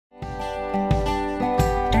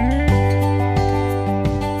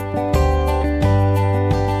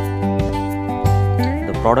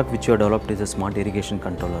product which you have developed is a smart irrigation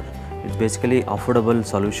controller. It's basically affordable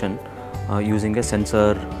solution using a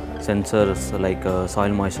sensors like soil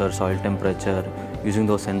moisture, soil temperature. Using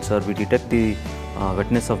those sensors, we detect the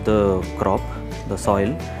wetness of the crop, the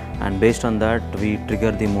soil, and based on that we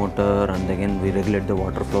trigger the motor, and again we regulate the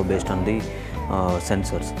water flow based on the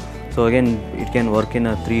sensors. So again it can work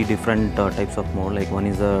in 3 different types of mode, like one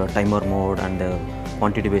is a timer mode and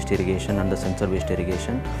quantity based irrigation and the sensor based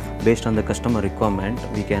irrigation. Based on the customer requirement,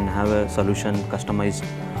 we can have a solution customized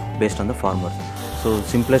based on the farmers. So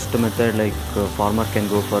simplest method, like farmer can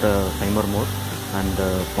go for a timer mode and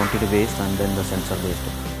quantity based and then the sensor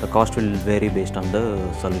based. The cost will vary based on the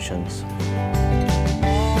solutions.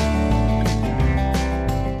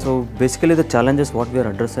 So basically the challenges what we are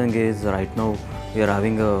addressing is, right now we are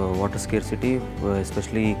having a water scarcity,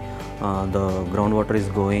 especially the groundwater is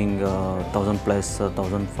going 1000 plus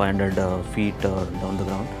 1500 feet down the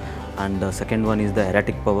ground, and the second one is the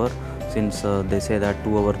erratic power, since they say that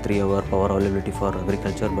 2 hour 3 hour power availability for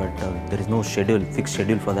agriculture, but there is no fixed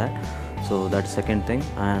schedule for that. So that's second thing.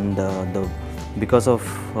 And because of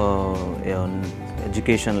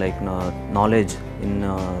education, like knowledge in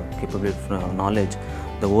capability knowledge,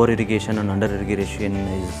 the over irrigation and under irrigation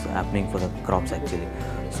is happening for the crops actually.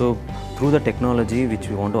 So through the technology which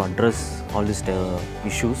we want to address all these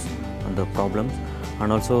issues and the problems,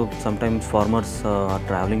 and also sometimes farmers are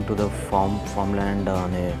traveling to the farmland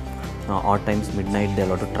on a odd times, midnight they are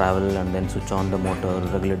allowed to travel and then switch on the motor,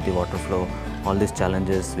 regulate the water flow, all these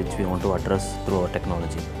challenges which we want to address through our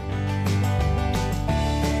technology.